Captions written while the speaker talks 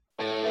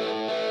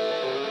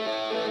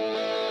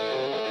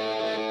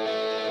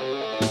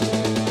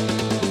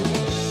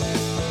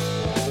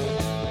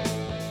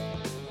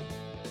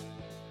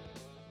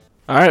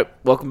All right,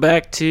 welcome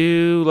back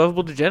to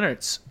Lovable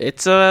Degenerates.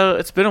 It's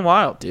been a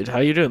while, dude. How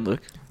you doing, Luke?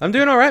 I'm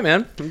doing all right,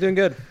 man. I'm doing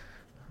good.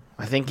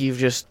 I think you've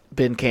just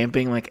been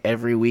camping like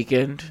every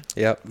weekend.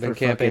 Yep, been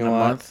camping a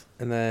month,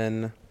 and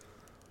then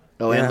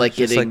and like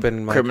getting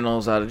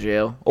criminals out of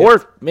jail,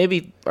 or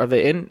maybe are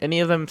they in any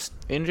of them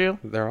in jail?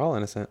 They're all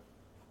innocent.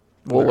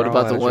 Well, what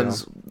about the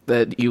ones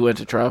that you went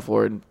to trial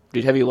for? And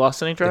have you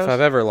lost any trials? If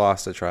I've ever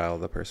lost a trial,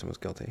 the person was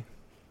guilty.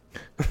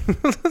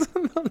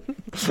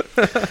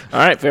 All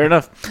right, fair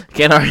enough.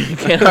 Can't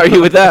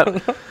argue with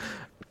that.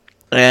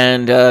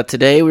 And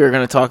today we are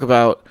going to talk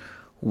about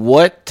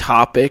what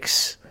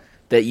topics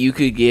that you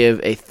could give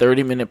a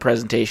 30-minute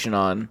presentation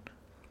on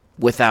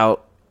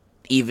without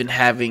even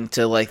having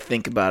to like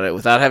think about it,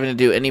 without having to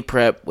do any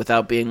prep,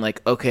 without being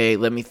like, okay,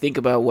 let me think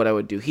about what I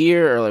would do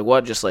here, or like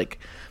what, just like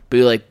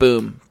be like,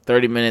 boom,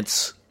 30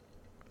 minutes.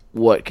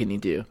 What can you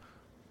do?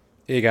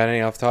 You got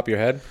any off the top of your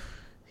head?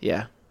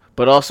 Yeah.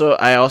 But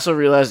I also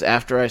realized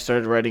after I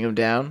started writing them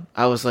down,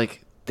 I was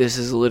like, this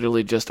is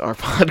literally just our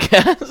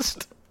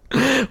podcast.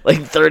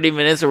 Like 30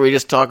 minutes where we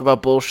just talk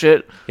about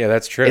bullshit. Yeah,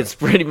 that's true. It's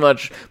pretty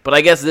much, but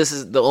I guess this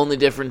is the only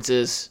difference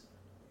is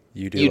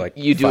you doing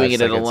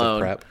it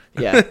alone. Prep.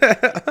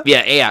 Yeah.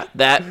 yeah,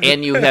 that,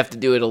 and you have to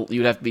do it.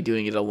 You'd have to be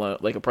doing it alone,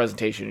 like a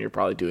presentation you're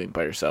probably doing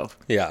by yourself.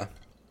 Yeah.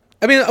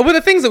 I mean, well,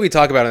 the things that we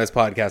talk about on this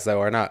podcast though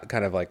are not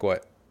kind of like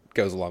what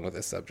goes along with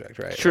this subject,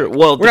 right? Sure. Like,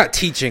 well, we're not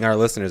teaching our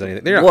listeners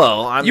anything.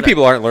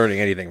 People aren't learning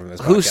anything from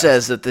this podcast. Who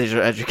says that these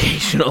are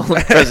educational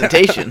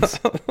presentations?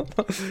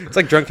 It's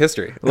like drunk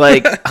history.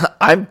 Like,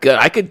 I'm good.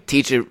 I could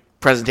teach a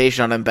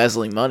presentation on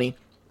embezzling money.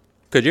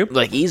 Could you?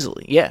 Like,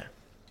 easily, yeah.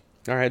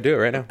 All right, do it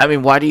right now. I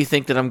mean, why do you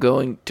think that I'm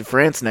going to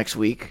France next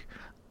week?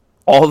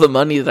 All the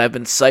money that I've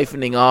been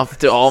siphoning off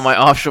to all my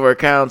offshore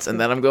accounts,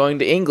 and then I'm going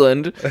to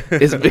England,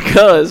 is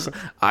because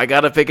I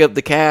got to pick up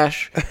the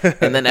cash,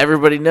 and then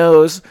everybody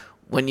knows...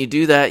 When you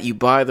do that, you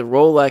buy the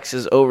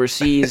Rolexes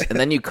overseas, and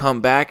then you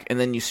come back, and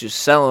then you just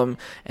sell them,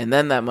 and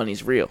then that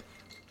money's real.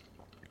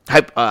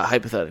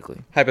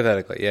 Hypothetically.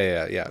 Hypothetically,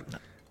 yeah.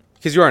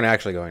 Because you aren't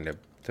actually going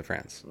to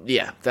France.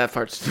 Yeah, that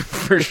part's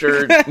for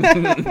sure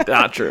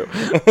not true.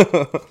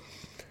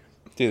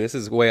 Dude, this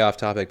is way off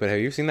topic, but have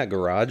you seen that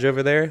garage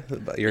over there?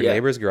 Your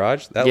neighbor's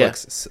garage? That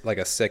looks like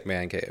a sick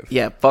man cave.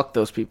 Yeah, fuck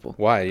those people.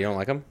 Why? You don't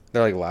like them?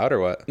 They're like loud or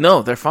what?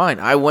 No, they're fine.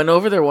 I went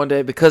over there one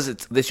day because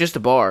it's just a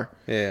bar.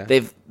 Yeah.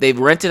 They've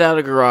rented out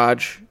a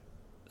garage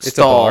stall. It's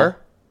a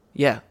bar?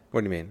 Yeah.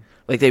 What do you mean?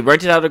 Like they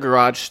rented out a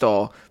garage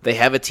stall. They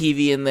have a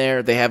TV in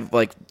there. They have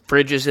like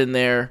fridges in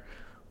there.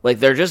 Like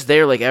they're just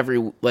there like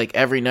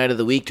every night of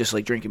the week, just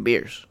like drinking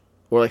beers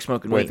or like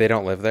smoking weed. Wait, they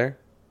don't live there?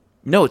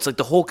 No, it's like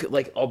the whole,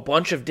 like a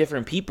bunch of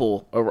different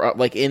people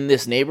like in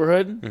this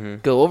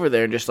neighborhood go over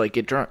there and just like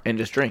get drunk and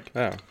just drink.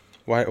 Oh.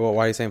 Why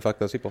are you saying fuck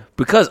those people?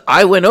 Because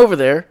I went over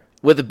there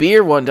with a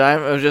beer one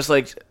time. I was just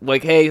like,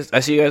 hey, I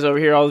see you guys over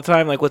here all the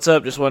time. Like, what's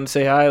up? Just wanted to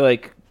say hi.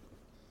 Like,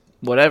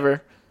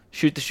 whatever.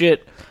 Shoot the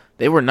shit.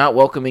 They were not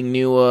welcoming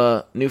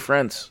new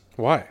friends.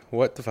 Why?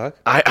 What the fuck?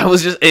 I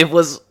was just, it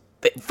was,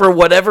 for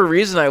whatever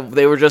reason,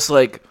 they were just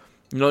like,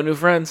 no new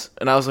friends.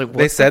 And I was like, what?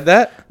 They said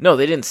that? No,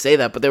 they didn't say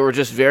that, but they were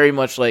just very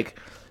much like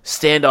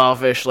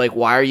standoffish. Like,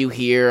 why are you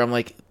here? I'm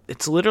like,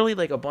 it's literally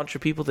like a bunch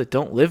of people that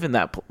don't live in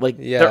that.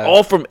 They're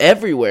all from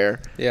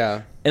everywhere.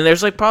 Yeah. And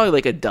there's like probably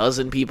like a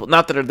dozen people,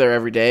 not that are there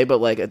every day,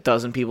 but like a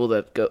dozen people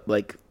that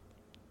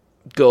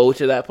go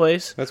to that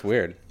place. That's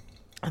weird.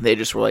 And they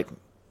just were like,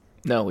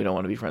 no, we don't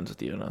want to be friends with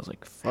you. And I was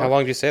like, fuck. How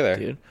long did you stay there?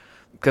 Dude.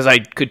 Because I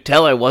could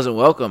tell I wasn't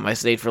welcome. I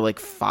stayed for like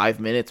 5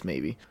 minutes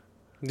maybe.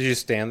 Did you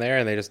stand there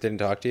and they just didn't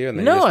talk to you? And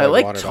then no, you just, I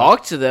like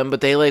talked to them, but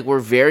they like were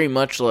very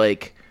much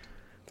like.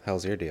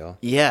 Hell's your deal?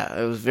 Yeah,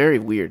 it was very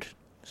weird.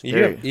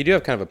 You do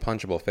have kind of a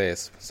punchable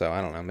face, so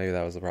I don't know. Maybe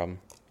that was the problem.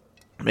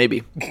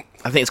 Maybe.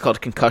 I think it's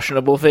called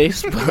concussionable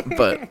face,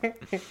 but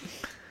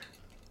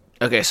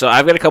okay. So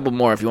I've got a couple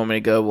more. If you want me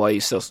to go while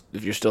if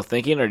you're still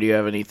thinking, or do you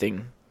have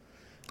anything?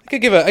 I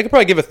could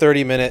probably give a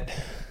 30-minute.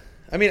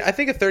 I mean, I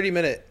think a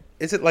 30-minute.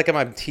 Is it like am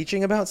I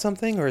teaching about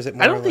something, or is it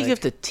more? I don't think you have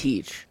to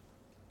teach.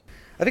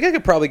 I think I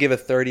could probably give a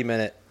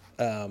 30-minute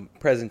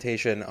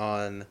presentation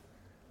on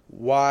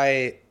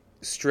why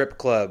strip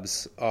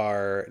clubs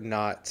are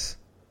not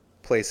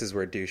places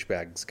where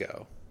douchebags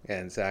go,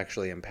 and it's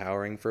actually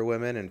empowering for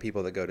women, and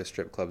people that go to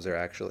strip clubs are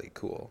actually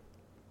cool.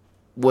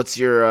 What's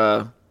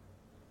your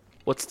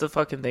what's the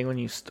fucking thing when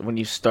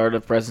you start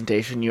a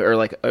presentation?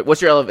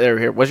 What's your elevator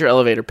here? What's your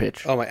elevator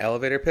pitch? Oh, my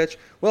elevator pitch?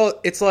 Well,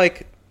 it's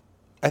like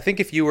I think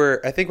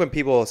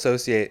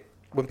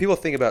when people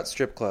think about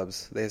strip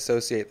clubs, they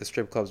associate the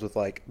strip clubs with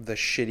like the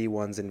shitty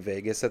ones in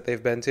Vegas that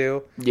they've been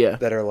to. Yeah.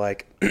 That are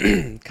like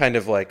kind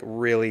of like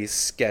really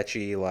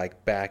sketchy,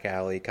 like back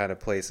alley kind of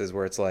places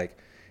where it's like,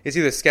 it's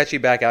either sketchy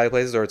back alley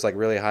places or it's like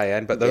really high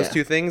end. But those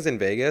two things in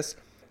Vegas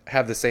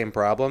have the same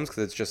problems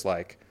because it's just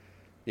like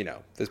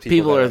there's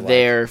People that are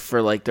there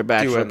for like their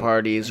bachelor doing-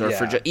 parties, or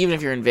yeah. for even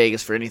if you're in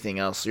Vegas for anything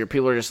else, your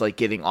people are just like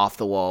getting off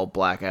the wall,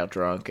 blackout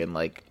drunk, and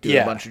like doing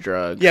a bunch of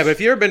drugs. Yeah, but if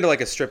you've ever been to like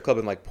a strip club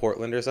in like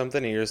Portland or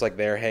something, and you're just like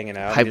there hanging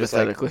out, and you're just,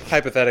 like,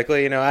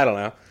 hypothetically, I don't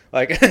know,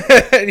 like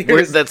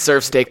that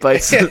serves steak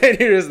bites. and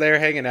you're just there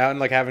hanging out and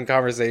like having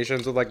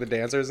conversations with like the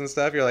dancers and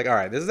stuff. You're like, all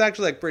right, this is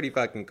actually like pretty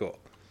fucking cool.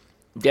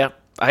 Yeah,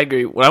 I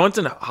agree. When I went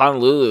to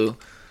Honolulu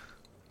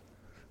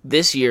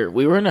this year,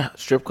 we were in a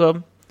strip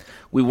club.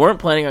 We weren't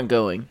planning on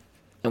going,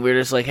 and we were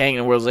just like hanging.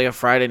 It was like a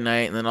Friday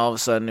night, and then all of a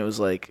sudden it was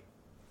like,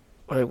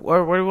 where do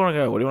you want to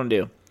go? What do you want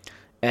to do?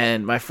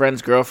 And my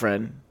friend's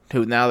girlfriend,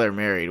 who now they're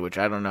married, which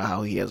I don't know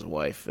how he has a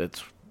wife.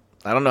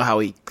 I don't know how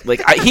he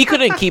he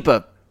couldn't keep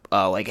a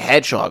like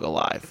hedgehog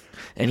alive,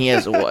 and he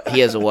has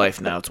a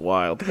wife now. It's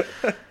wild.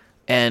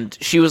 And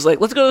she was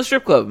like, "Let's go to the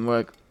strip club." And we're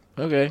like,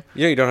 "Okay."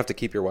 You don't have to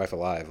keep your wife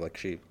alive. Like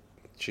she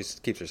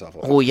keeps herself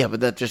alive. Well, yeah,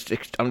 but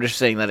I'm just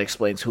saying that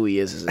explains who he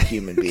is as a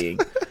human being.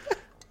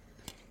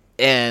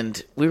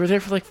 And we were there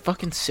for like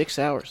fucking 6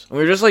 hours. And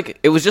we were just like,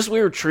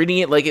 we were treating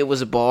it like it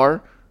was a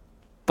bar.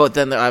 But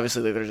then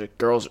obviously there's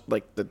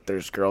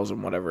girls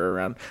and whatever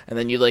around. And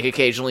then you like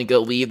occasionally go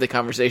leave the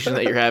conversation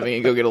that you're having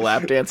and go get a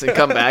lap dance and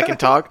come back and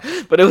talk.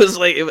 But it was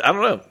like, I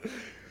don't know.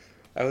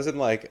 I was in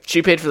like...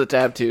 She paid for the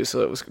tab too,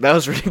 so that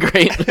was really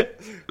great.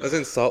 I was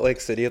in Salt Lake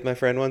City with my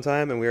friend one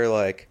time, and we were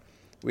like...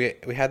 We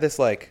had this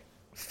like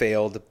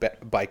failed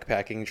bike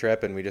packing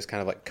trip, and we just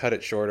kind of like cut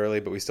it short early,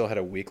 but we still had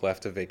a week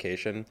left of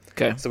vacation.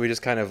 Okay. So we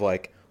just kind of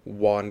like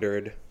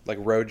wandered, like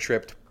road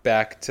tripped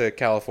back to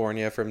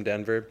California from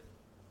Denver,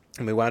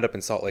 and we wound up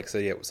in Salt Lake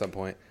City at some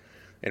point.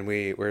 And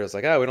we were just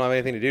like, oh, we don't have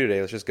anything to do today.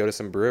 Let's just go to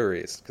some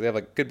breweries, because they have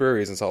like good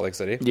breweries in Salt Lake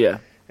City. Yeah.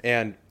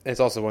 And it's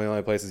also one of the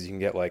only places you can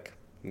get like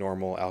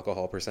normal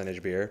alcohol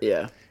percentage beer.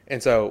 Yeah.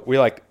 And so we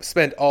like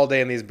spent all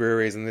day in these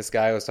breweries, and this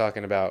guy was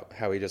talking about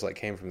how he just like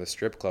came from the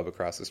strip club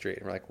across the street.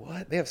 And we're like,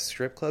 what? They have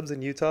strip clubs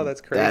in Utah?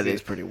 That's crazy. That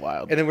is pretty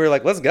wild. And then we were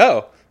like, let's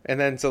go. And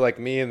then so like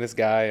me and this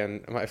guy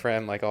and my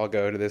friend like all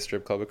go to this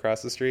strip club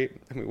across the street,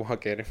 and we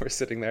walk in and we're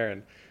sitting there,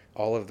 and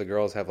all of the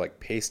girls have like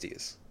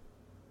pasties.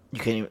 You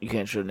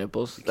can't show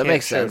nipples. That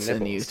makes sense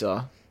in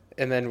Utah.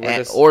 And then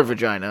or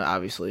vagina,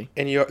 obviously.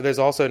 And there's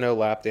also no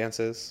lap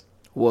dances.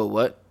 Whoa,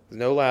 what? There's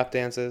no lap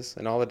dances,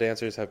 and all the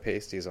dancers have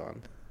pasties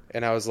on.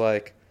 And I was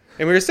like,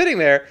 and we were sitting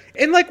there,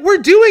 and like we're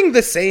doing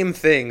the same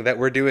thing that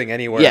we're doing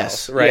anywhere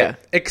else, right? Yeah.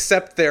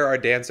 Except there are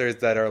dancers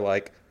that are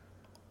like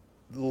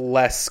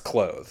less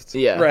clothed,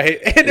 yeah, right?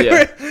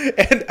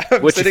 And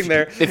I'm sitting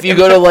there. If you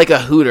go to like a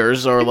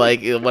Hooters or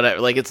like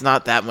whatever, like it's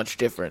not that much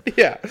different.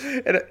 Yeah,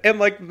 and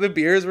like the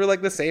beers were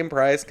like the same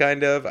price,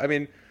 kind of. I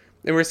mean.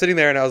 And we're sitting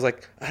there, and I was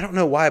like, I don't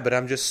know why, but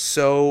I'm just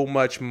so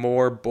much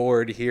more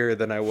bored here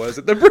than I was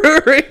at the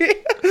brewery.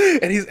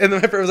 and then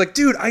my friend was like,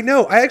 dude, I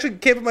know. I actually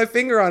can't put my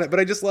finger on it,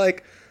 but I just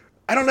like,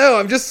 I don't know.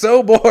 I'm just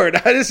so bored.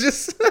 I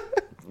just...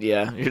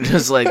 Yeah, you're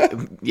just like,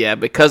 yeah,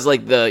 because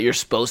like you're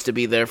supposed to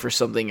be there for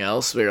something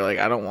else, but you're like,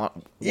 I don't want,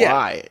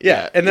 why?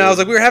 Yeah. And then I was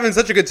like, we were having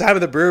such a good time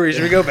at the brewery.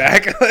 Should we go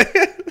back?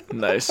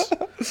 Nice.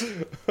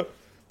 All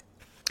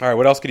right,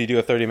 what else could you do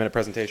a 30-minute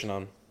presentation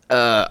on?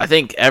 I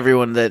think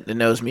everyone that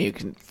knows me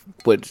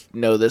would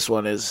know this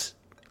one is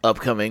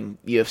upcoming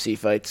UFC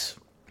fights.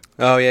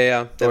 Oh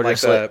yeah. Or like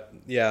just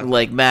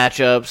like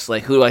matchups,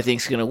 like who do I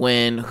think's gonna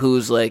win?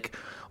 Who's like,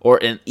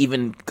 and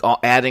even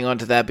adding on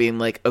to that, being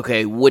like,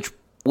 okay, which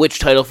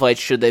title fights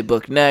should they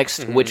book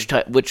next?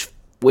 Mm-hmm.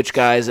 Which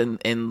guys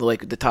in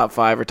like the top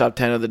 5 or top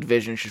 10 of the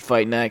division should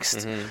fight next?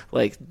 Mm-hmm.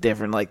 Like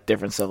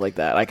different stuff like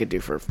that. I could do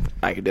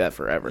that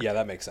forever. Yeah,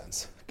 that makes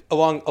sense.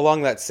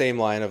 Along that same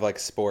line of like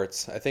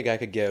sports, I think I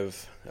could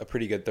give a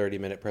pretty good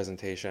 30-minute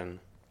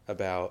presentation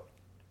about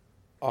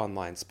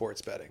online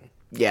sports betting.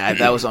 Yeah,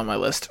 that was on my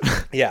list.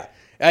 Yeah,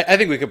 I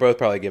think we could both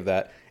probably give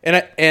that. And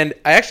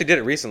I actually did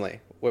it recently.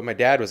 When my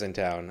dad was in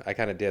town, I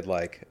kind of did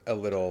like a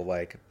little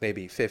like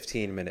maybe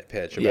 15-minute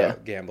pitch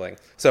about gambling.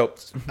 So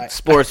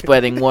sports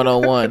betting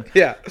 101.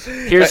 Yeah.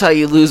 Here's how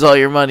you lose all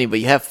your money, but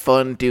you have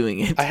fun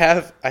doing it. I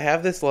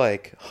have this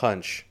like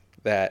hunch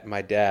that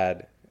my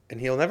dad, and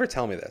he'll never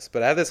tell me this,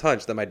 but I have this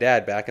hunch that my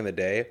dad back in the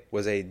day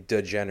was a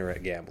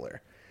degenerate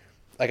gambler.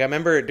 Like I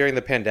remember during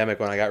the pandemic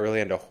when I got really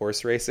into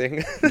horse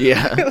racing.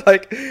 Yeah.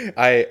 Like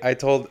I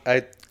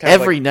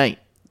every night.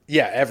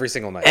 Yeah, every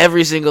single night.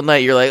 Every single night,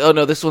 you're like, oh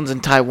no, this one's in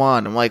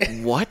Taiwan. I'm like,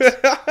 what?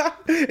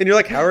 And you're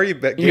like, how are you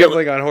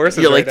gambling on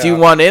horses? You're like, do you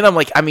want in? I'm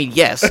like, I mean,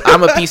 yes,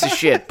 I'm a piece of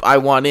shit. I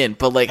want in,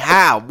 but like,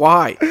 how?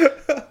 Why?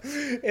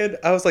 And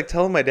I was like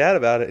telling my dad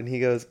about it, and he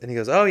goes,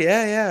 oh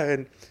yeah,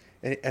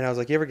 and I was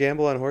like, you ever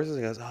gamble on horses?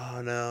 And he goes,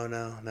 oh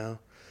no.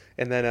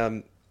 And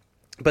then,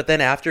 but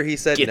then after he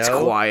said gets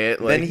no, quiet.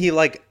 Then he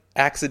like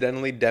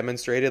accidentally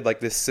demonstrated like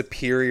this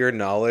superior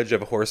knowledge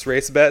of horse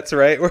race bets,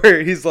 right?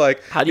 Where he's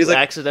like, how do you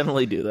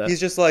accidentally do that? He's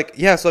just like,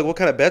 yeah, so like, what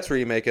kind of bets were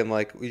you making?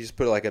 Like, you just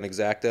put like an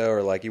exacta,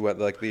 or like you went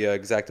like the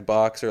exacta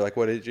box, or like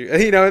what did you,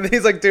 and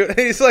he's like, dude,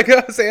 he's like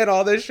saying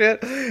all this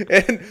shit,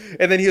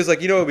 and then he was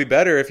like, it would be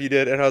better if you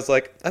did, and I was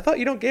like, I thought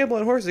you don't gamble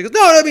on horses. He goes,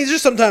 no, I mean,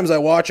 just sometimes I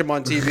watch them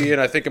on TV,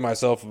 and I think of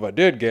myself, if I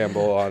did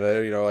gamble on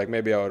it, like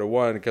maybe I would have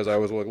won because I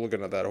was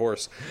looking at that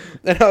horse,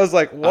 and I was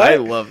like, what? I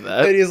love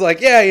that. And he's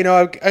like, yeah,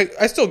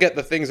 I still get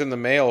the things in the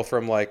mail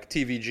from like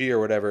TVG or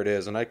whatever it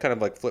is, and I kind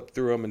of like flip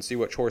through them and see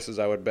which horses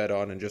I would bet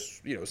on and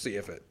just see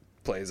if it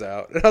plays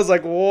out. And I was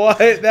like, what?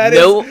 That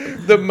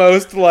is the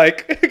most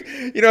like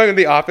in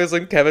The Office,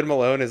 like Kevin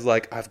Malone is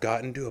like, I've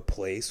gotten to a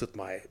place with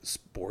my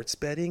sports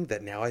betting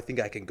that now I think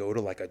I can go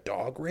to like a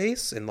dog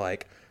race and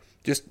like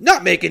just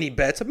not make any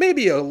bets,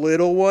 maybe a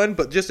little one,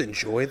 but just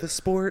enjoy the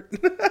sport.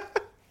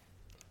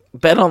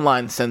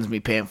 BetOnline sends me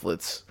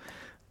pamphlets.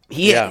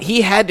 He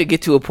had to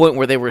get to a point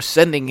where they were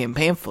sending him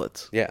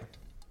pamphlets. Yeah.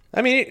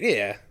 I mean,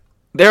 yeah.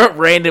 They're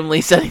randomly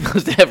sending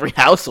those to every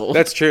household.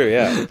 That's true,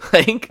 yeah.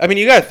 I mean,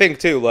 you got to think,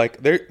 too, like,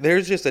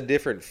 there's just a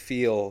different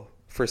feel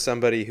for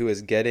somebody who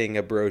is getting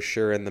a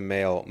brochure in the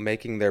mail,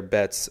 making their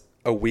bets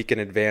a week in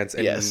advance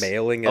and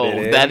mailing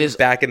it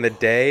back in the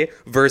day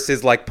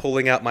versus, like,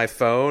 pulling out my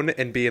phone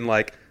and being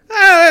like,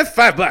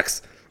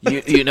 $5.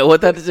 You know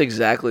what that is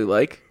exactly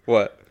like?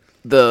 What?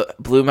 The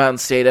Blue Mountain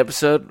State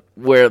episode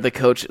where the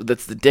coach,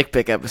 that's the dick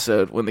pic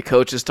episode, when the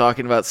coach is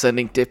talking about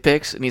sending dick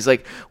pics, and he's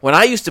like, when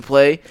I used to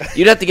play,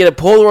 you'd have to get a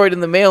Polaroid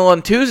in the mail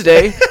on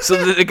Tuesday so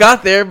that it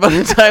got there by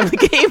the time the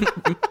game,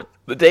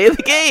 the day of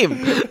the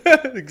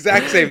game.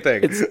 Exact same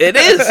thing. It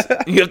is.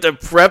 You have to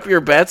prep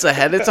your bets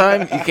ahead of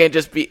time. You can't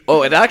just be,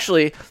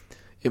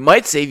 it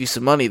might save you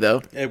some money,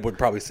 though. It would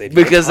probably save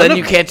you because then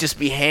you can't just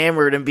be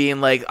hammered and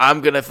being like,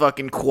 I'm going to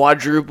fucking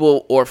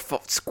quadruple or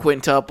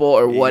quintuple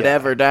or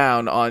whatever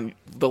down on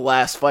the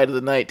last fight of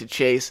the night to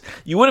chase.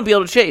 You wouldn't be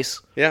able to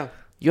chase. Yeah.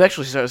 You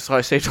actually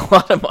saved a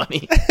lot of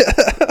money.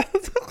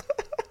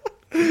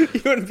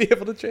 You wouldn't be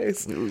able to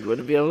chase. You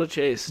wouldn't be able to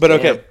chase. But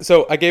okay,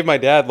 so I gave my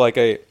dad, like,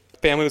 a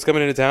family was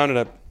coming into town, and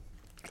I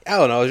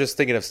don't know, I was just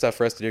thinking of stuff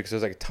for us to do because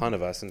there's like a ton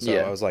of us, and so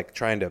I was like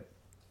trying to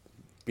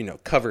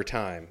cover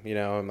time,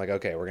 I'm like,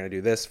 okay, we're going to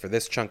do this for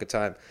this chunk of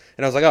time.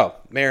 And I was like, oh,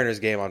 Mariners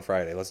game on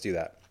Friday. Let's do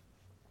that.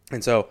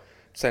 And so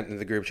sent into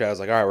the group chat. I was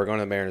like, all right, we're going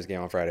to the Mariners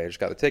game on Friday. I just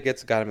got the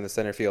tickets, got them in the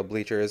center field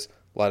bleachers,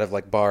 a lot of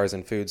like bars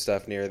and food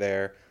stuff near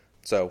there.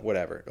 So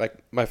whatever. Like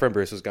my friend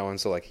Bruce was going.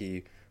 So like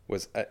he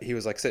was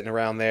like sitting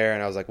around there,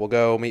 and I was like, we'll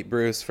go meet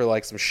Bruce for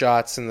like some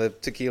shots in the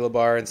tequila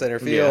bar in center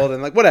field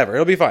and like, whatever,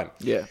 it'll be fine.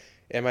 Yeah.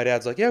 And my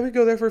dad's like, yeah, we could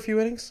go there for a few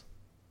innings.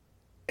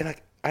 And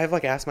like, I've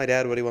like asked my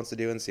dad what he wants to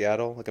do in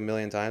Seattle like a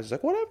million times. He's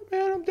like, whatever,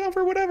 man, I'm down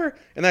for whatever.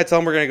 And then I tell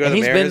him we're gonna go to the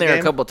Mariners game. He's been there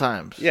a couple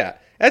times. Yeah,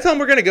 and I tell him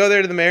we're gonna go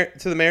there to the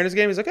Mariners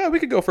game. He's like, oh, we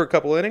could go for a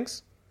couple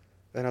innings.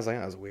 Then I was like,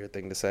 that was a weird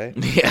thing to say.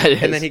 Yeah, it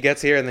is. And then he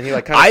gets here, and then he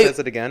like kind of says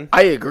it again.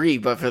 I agree,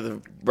 but for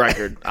the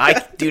record,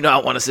 I do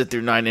not want to sit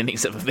through 9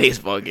 innings of a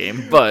baseball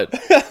game. But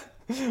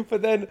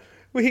but then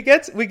we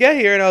get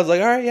here, and I was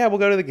like, all right, yeah, we'll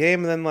go to the game.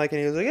 And then like, and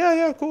he was like,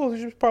 yeah, cool.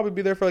 You should probably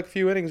be there for like a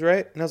few innings,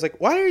 right? And I was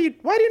like, why do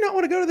you not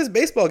want to go to this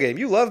baseball game?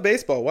 You love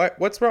baseball.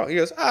 What's wrong? He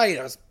goes,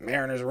 it's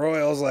Mariners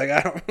Royals. Like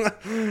I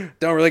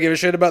don't really give a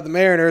shit about the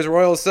Mariners.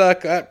 Royals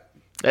suck.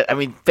 I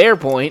mean, fair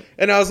point.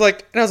 And I was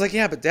like,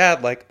 yeah, but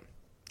Dad, like.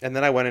 And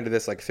then I went into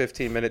this like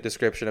 15-minute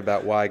description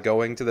about why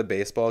going to the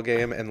baseball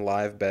game and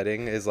live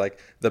betting is like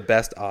the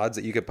best odds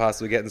that you could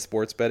possibly get in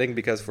sports betting.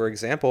 Because, for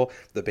example,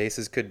 the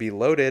bases could be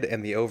loaded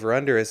and the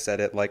over-under is set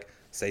at like,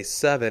 say,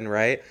 7,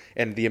 right?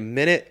 And the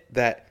minute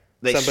that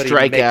somebody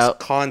strike makes out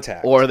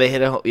contact. Or they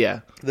hit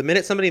a, The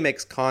minute somebody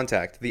makes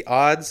contact, the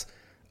odds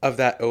of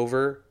that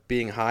over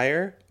being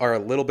higher are a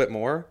little bit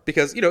more.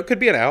 Because, it could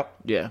be an out.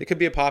 Yeah. It could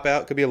be a pop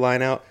out. It could be a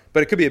line out.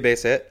 But it could be a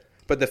base hit.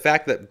 But the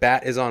fact that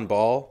bat is on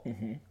ball...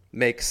 Mm-hmm.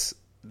 makes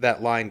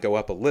that line go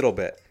up a little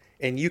bit,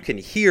 and you can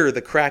hear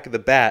the crack of the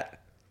bat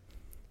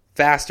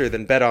faster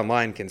than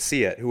BetOnline can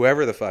see it,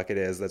 whoever the fuck it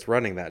is that's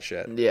running that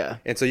shit. Yeah.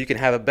 And so you can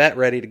have a bet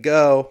ready to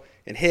go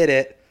and hit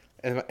it,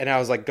 and I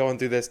was like going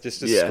through this just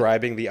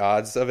describing the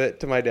odds of it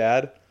to my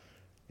dad,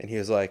 and he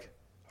was like,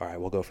 all right,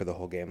 we'll go for the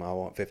whole game. I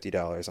want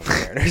 $50 on the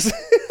Mariners.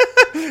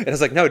 And I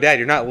was like, no, Dad,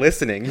 you're not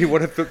listening. You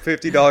want to put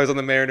 $50 on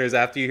the Mariners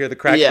after you hear the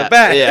crack of the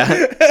bat.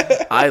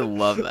 Yeah. I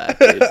love that,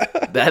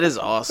 dude. That is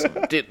awesome.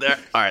 Dude,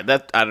 all right,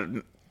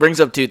 that brings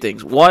up two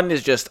things. One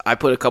is just I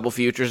put a couple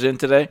futures in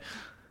today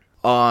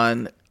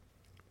on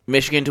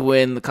Michigan to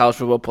win the college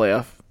football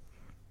playoff.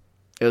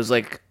 It was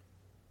like,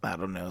 I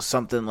don't know,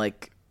 something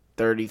like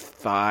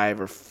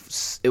 35 or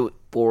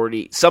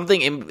 40,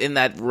 something in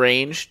that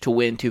range to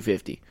win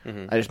 250.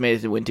 Mm-hmm. I just made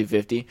it to win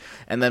 250.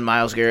 And then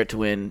Myles Garrett to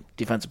win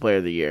Defensive Player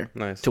of the Year.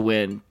 Nice. To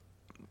win,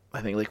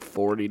 I think, like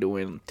 40 to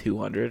win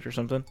 200 or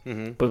something.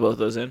 Mm-hmm. Put both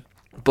those in.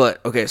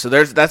 But, okay, so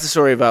that's a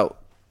story about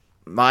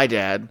my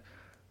dad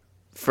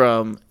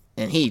from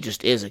and he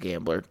just is a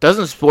gambler.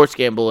 Doesn't sports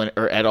gamble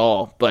or at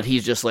all, but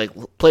he's just like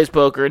plays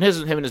poker, and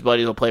him and his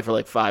buddies will play for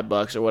like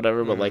 $5 or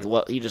whatever. But like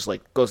he just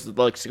like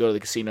likes to go to the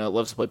casino,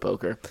 loves to play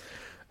poker.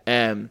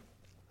 And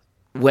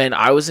when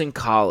I was in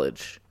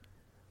college,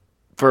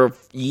 for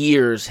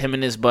years, him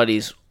and his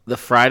buddies, the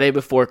Friday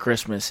before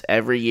Christmas,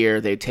 every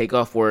year they'd take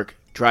off work,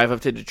 drive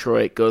up to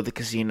Detroit, go to the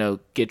casino,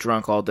 get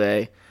drunk all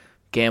day,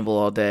 gamble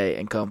all day,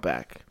 and come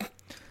back.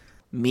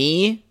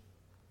 Me,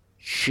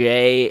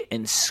 Shay,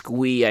 and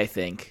Squee, I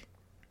think,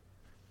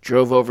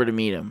 drove over to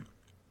meet him.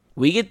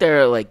 We get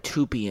there at like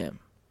 2 p.m.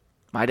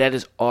 My dad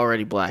is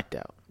already blacked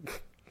out.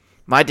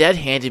 My dad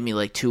handed me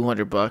like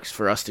 $200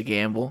 for us to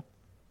gamble,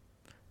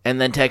 and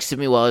then texted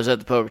me while I was at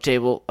the poker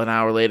table an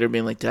hour later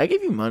being like, did I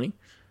give you money?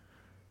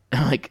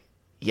 And I'm like,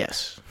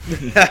 yes.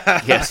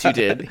 Yes, you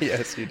did.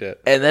 Yes, you did.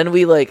 And then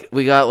we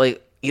got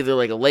like either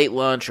like a late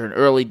lunch or an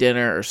early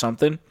dinner or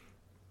something.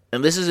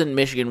 And this is in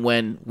Michigan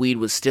when weed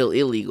was still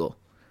illegal.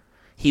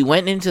 He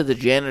went into the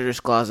janitor's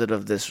closet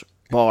of this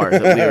bar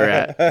that we were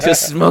at to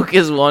smoke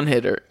his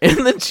one-hitter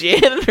in the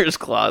janitor's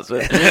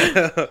closet.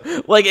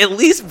 Like, at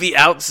least be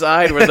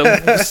outside where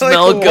the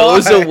smell Like,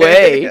 goes why?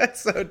 away.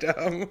 That's so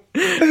dumb.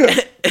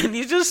 And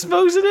he just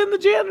smokes it in the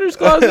janitor's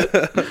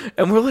closet.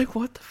 And we're like,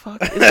 what the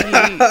fuck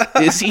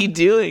is he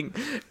doing?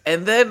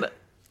 And then,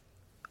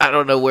 I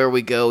don't know where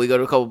we go. We go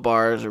to a couple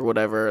bars or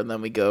whatever, and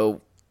then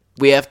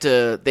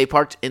they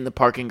parked in the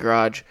parking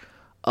garage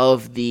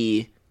of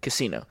the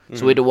casino.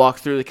 So we had to walk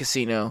through the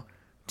casino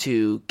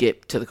to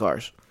get to the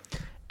cars.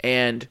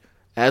 And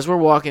as we're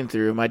walking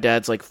through, my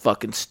dad's like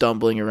fucking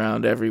stumbling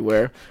around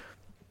everywhere.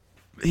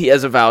 He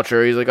has a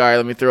voucher. He's like, all right,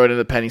 let me throw it in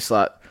the penny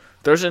slot.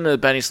 Throws it into the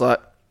penny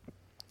slot.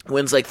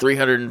 Wins like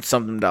 $300 and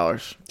something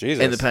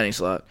in the penny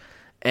slot.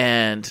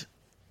 And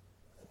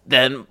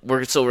then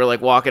we're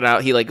like walking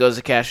out. He like goes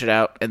to cash it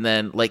out, and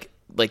then like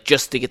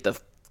just to get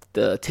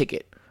the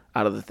ticket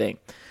out of the thing.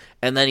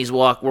 And then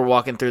we're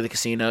walking through the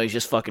casino. He's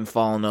just fucking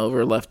falling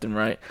over left and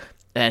right.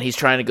 And he's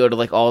trying to go to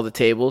like all the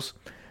tables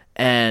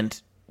and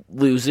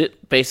lose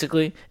it,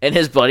 basically. And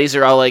his buddies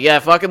are all like, yeah,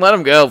 fucking let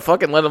him go.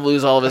 Fucking let him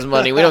lose all of his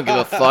money. We don't give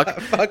a fuck.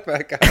 Fuck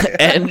that guy.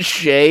 And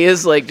Shay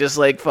is like just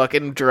like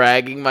fucking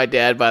dragging my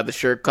dad by the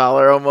shirt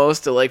collar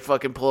almost to like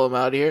fucking pull him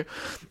out of here.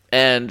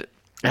 And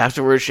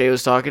afterwards, Shay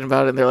was talking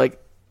about it, and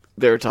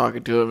they were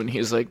talking to him, and he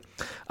was like,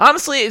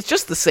 honestly, it's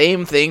just the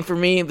same thing for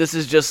me. This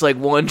is just like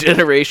one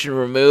generation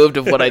removed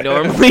of what I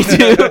normally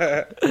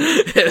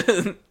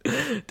do.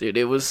 Dude,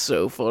 it was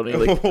so funny.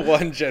 Like,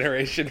 one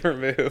generation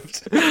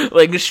removed.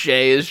 like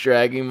Shay is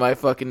dragging my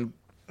fucking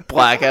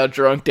blackout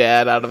drunk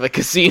dad out of a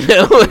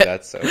casino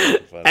That's so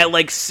funny. at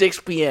like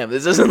 6 p.m.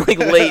 This isn't like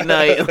late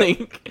night.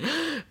 Like,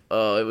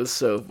 oh, it was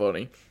so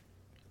funny.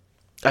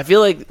 I feel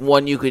like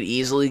one you could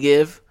easily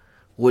give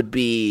would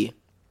be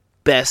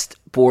best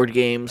board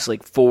games,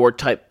 like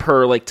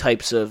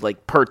types of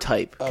like per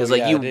type, because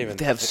you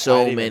have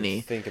so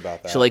many. Think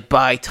about that. So like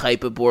by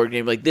type of board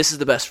game, like this is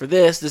the best for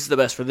this. This is the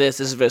best for this.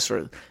 This is the best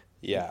for.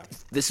 Yeah.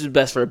 This is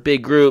best for a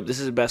big group. This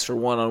is the best for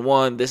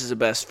one-on-one. This is the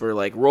best for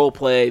like role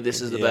play. This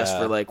is the best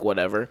for like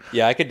whatever.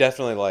 Yeah, I could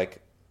definitely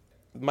like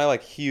my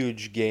like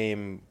huge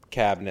game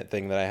cabinet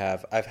thing that I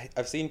have.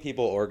 I've seen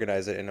people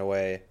organize it in a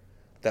way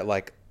that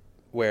like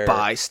where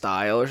by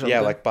style or something.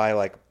 Yeah, like by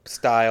like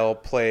style,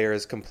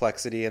 players,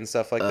 complexity, and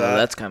stuff like that.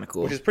 That's kind of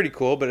cool. Which is pretty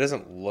cool, but it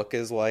doesn't look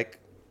as like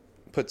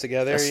put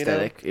together.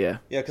 Aesthetic, you know? yeah.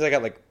 Yeah, because I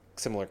got like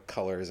similar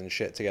colors and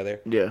shit together.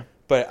 Yeah.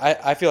 But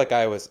I feel like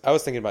I was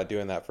thinking about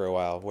doing that for a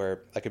while,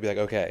 where I could be like,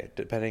 okay,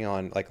 depending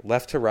on like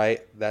left to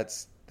right,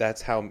 that's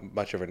how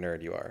much of a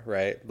nerd you are,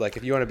 right? Like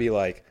if you want to be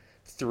like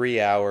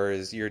 3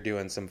 hours, you're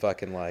doing some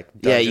fucking like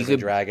Dungeons and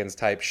Dragons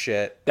type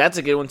shit. That's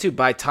a good one too.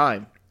 By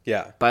time.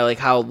 Yeah. By like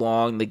how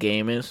long the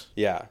game is.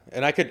 Yeah,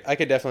 and I could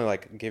definitely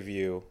like give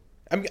you.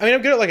 I'm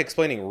good at like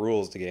explaining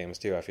rules to games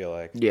too. I feel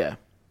like. Yeah.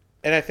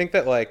 And I think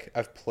that like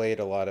I've played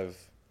a lot of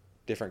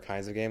different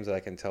kinds of games that I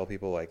can tell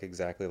people like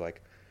exactly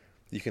like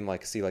you can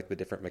like see like the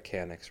different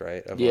mechanics,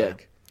 right? Of, yeah.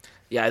 Like,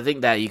 yeah, I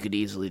think that you could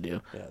easily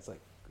do. Yeah, it's like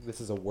this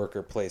is a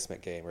worker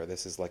placement game, or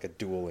this is like a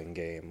dueling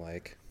game.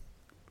 Like,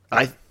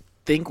 I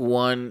think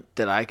one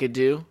that I could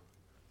do,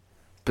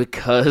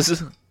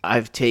 because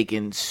I've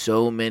taken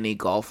so many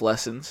golf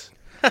lessons,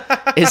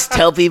 is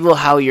tell people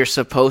how you're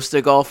supposed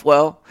to golf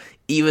well,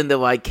 even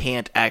though I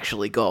can't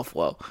actually golf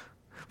well.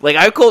 Like,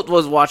 I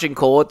was watching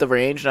Cole at the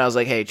range, and I was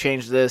like, hey,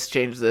 change this,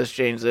 change this,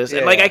 change this.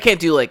 And, I can't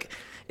do, like,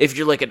 if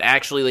you're, like,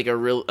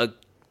 a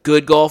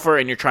good golfer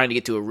and you're trying to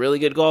get to a really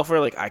good golfer,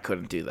 like, I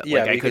couldn't do that. Yeah,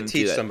 like, I you couldn't could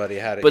teach do that. somebody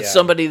how to. But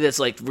somebody that's,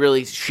 like,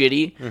 really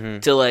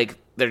shitty to, like,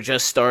 they're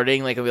just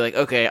starting, like, I'll be like,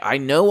 okay, I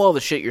know all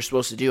the shit you're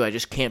supposed to do, I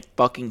just can't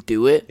fucking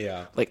do it.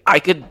 Yeah. Like, I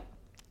could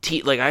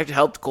I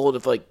helped Cole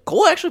to, like,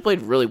 Cole actually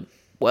played really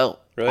well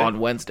on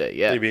Wednesday,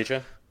 yeah. Did he beat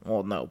you?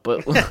 Well, no,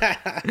 but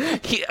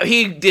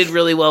he did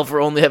really well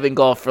for only having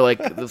golf for like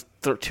the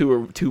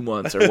 2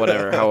 months or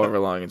whatever, however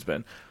long it's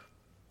been.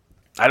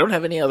 I don't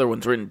have any other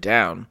ones written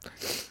down.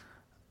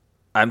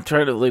 I'm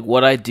trying to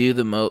what I do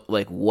the most.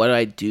 Like what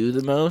I do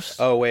the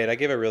most. Oh wait, I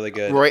gave a really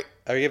good. Right.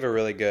 I gave a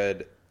really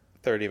good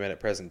 30-minute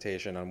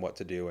presentation on what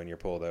to do when you're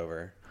pulled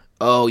over.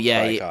 Oh, by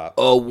yeah. a cop.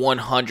 Oh,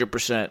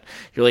 100%.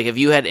 You're like, if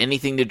you had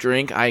anything to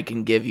drink, I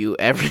can give you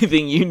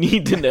everything you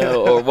need to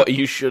know, or what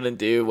you shouldn't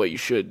do, what you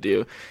should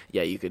do.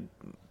 Yeah, you could.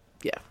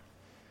 Yeah.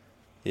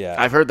 Yeah.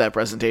 I've heard that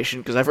presentation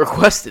because I've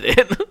requested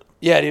it.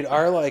 Yeah, dude,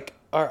 our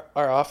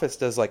office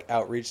does like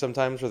outreach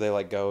sometimes where they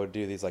like go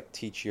do these like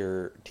teach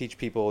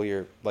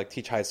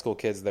high school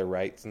kids their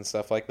rights and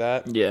stuff like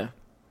that. Yeah.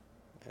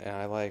 And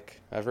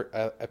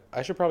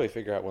I should probably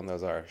figure out when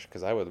those are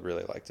because I would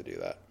really like to do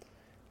that.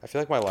 I feel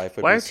like my life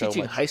would Why be are so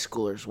teaching much. high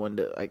schoolers when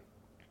to like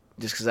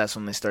just because that's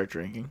when they start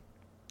drinking?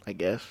 I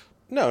guess.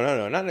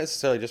 No, not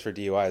necessarily just for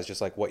DUIs,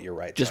 just like what your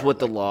rights Just are. what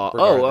the like, law.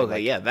 regarding, Oh, okay,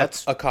 like, yeah,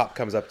 that's. a cop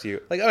comes up to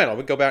you, like, I don't know,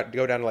 we go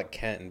down to like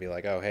Kent and be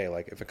like, oh, hey,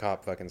 like if a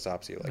cop fucking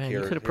stops you, like Man,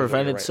 here, you could have here's what your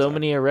prevented rights so are.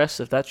 many arrests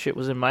if that shit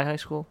was in my high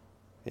school.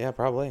 Yeah,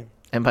 probably.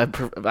 And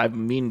I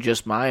mean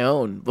just my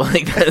own.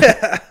 Like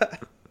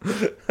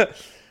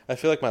I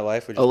feel like my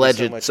life would just alleged.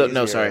 be so much So easier.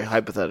 no, sorry,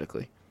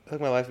 hypothetically. I feel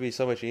like my life would be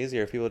so much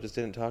easier if people just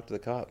didn't talk to the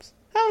cops.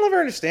 I'll never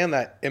understand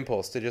that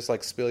impulse to just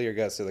like spill your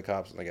guts to the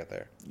cops when they get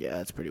there. Yeah,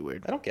 that's pretty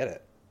weird. I don't get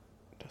it.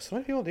 So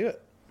many people do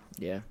it.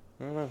 Yeah.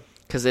 I don't know.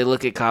 Because they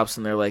look at cops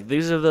and they're like,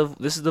 this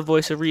is the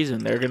voice of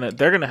reason. They're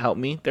gonna help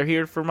me. They're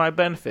here for my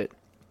benefit.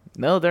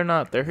 No, they're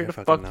not. They're here to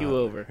fuck you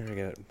over. They're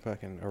gonna get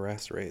fucking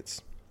arrest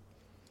rates.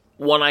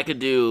 One I could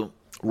do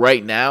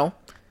right now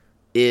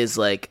is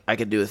like I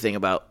could do a thing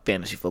about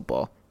fantasy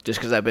football. Just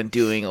because I've been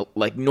doing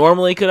like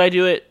normally could I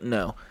do it?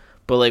 No.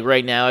 But like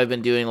right now I've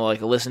been doing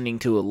like listening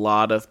to a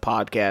lot of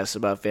podcasts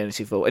about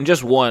fantasy football. And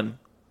just one.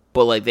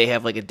 But like they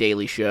have like a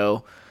daily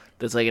show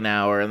that's like an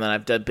hour, and then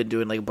I've been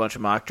doing like a bunch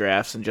of mock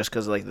drafts, and just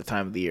because of like the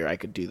time of the year I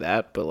could do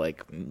that, but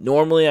like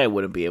normally I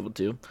wouldn't be able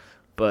to.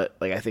 But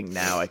like I think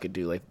now I could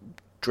do like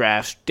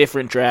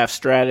different draft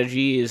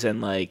strategies,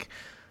 and like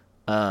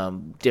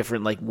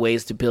different like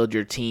ways to build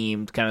your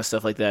team, kind of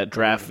stuff like that,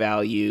 draft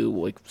value,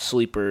 like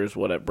sleepers,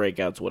 whatever,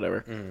 breakouts,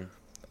 whatever.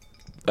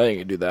 I think I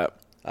could do that.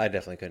 I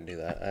definitely couldn't do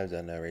that. I've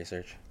done no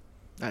research.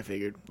 I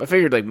figured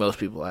like most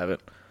people have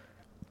it.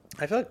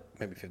 I feel like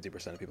maybe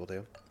 50% of people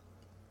do.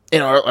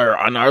 In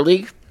our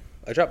league?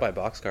 I dropped by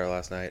Boxcar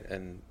last night,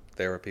 and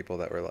there were people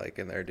that were like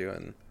in there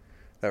that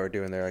were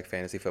doing their like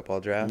fantasy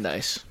football draft.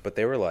 Nice. But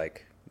they were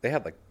like, they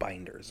had like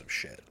binders of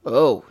shit.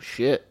 Oh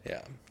shit.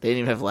 Yeah. They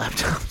didn't even have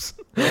laptops.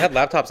 They had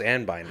laptops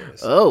and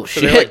binders. Oh,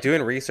 so shit. they're like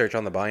doing research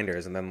on the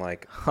binders and then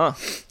like Huh.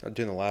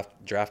 doing the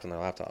draft on their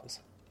laptops.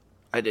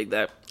 I dig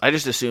that. I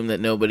just assume that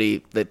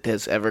nobody that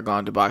has ever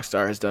gone to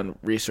Boxstar has done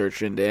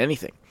research into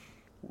anything.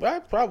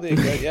 Well, probably a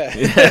good,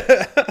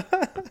 yeah.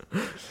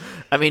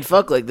 I mean,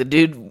 fuck, like the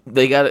dude,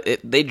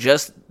 they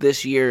just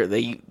this year,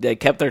 they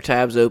kept their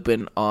tabs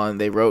open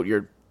they wrote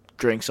your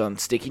drinks on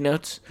sticky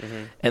notes.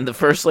 Mm-hmm. And the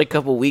first like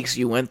couple weeks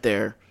you went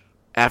there,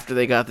 after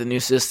they got the new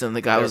system,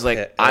 the guy was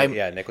like,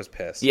 yeah, Nick was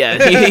pissed.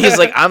 Yeah, he's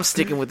like, I'm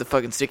sticking with the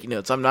fucking sticky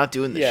notes. I'm not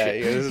doing this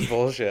shit. Yeah, this is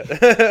bullshit.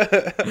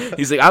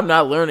 He's like, I'm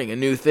not learning a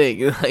new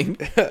thing.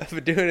 Like, I've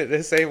been doing it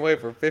the same way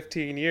for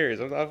 15 years.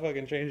 I'm not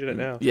fucking changing it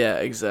now. Yeah,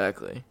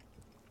 exactly.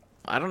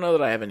 I don't know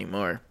that I have any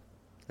more.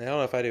 I don't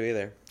know if I do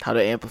either. How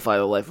to amplify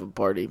the life of a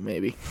party,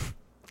 maybe.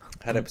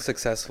 How to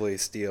successfully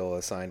steal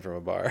a sign from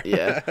a bar.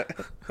 Yeah.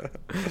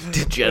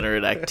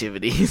 Degenerate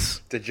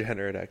activities.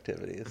 Degenerate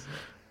activities.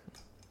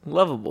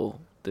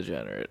 Lovable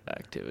degenerate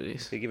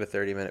activities. We give a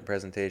 30-minute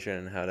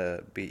presentation on how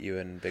to beat you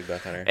in Big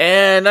Buck Hunter.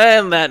 And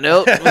on that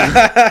note,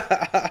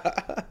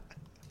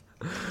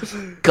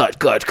 cut.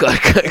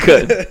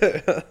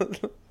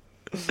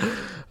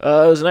 It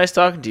was nice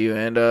talking to you,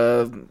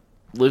 and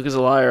Luke is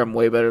a liar. I'm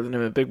way better than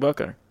him at Big Buck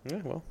Hunter.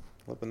 Yeah, well,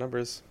 let the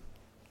numbers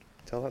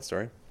tell that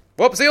story.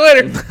 Well, see you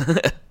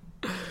later.